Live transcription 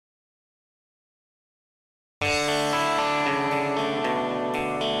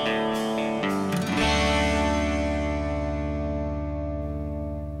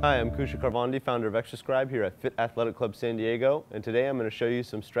Hi, I'm Kusha Karvandi, founder of Extrascribe here at Fit Athletic Club San Diego, and today I'm going to show you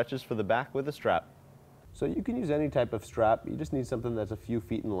some stretches for the back with a strap. So you can use any type of strap, you just need something that's a few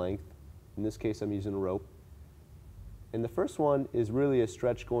feet in length. In this case I'm using a rope. And the first one is really a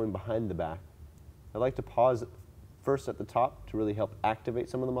stretch going behind the back. I like to pause first at the top to really help activate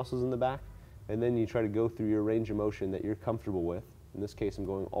some of the muscles in the back, and then you try to go through your range of motion that you're comfortable with. In this case I'm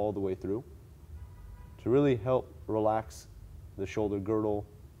going all the way through to really help relax the shoulder girdle,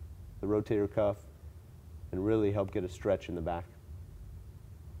 the rotator cuff, and really help get a stretch in the back.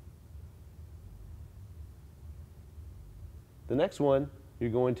 The next one, you're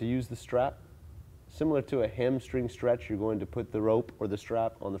going to use the strap. Similar to a hamstring stretch, you're going to put the rope or the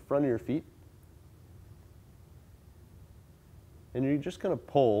strap on the front of your feet. And you're just going to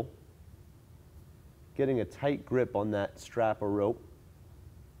pull, getting a tight grip on that strap or rope.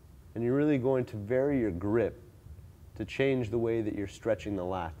 And you're really going to vary your grip to change the way that you're stretching the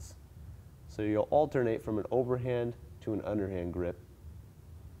lats. So you'll alternate from an overhand to an underhand grip,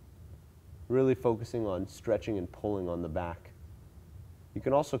 really focusing on stretching and pulling on the back. You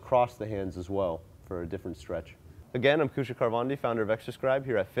can also cross the hands as well for a different stretch. Again, I'm Kusha Karvandi, founder of Extrascribe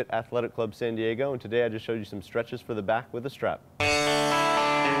here at Fit Athletic Club San Diego, and today I just showed you some stretches for the back with a strap.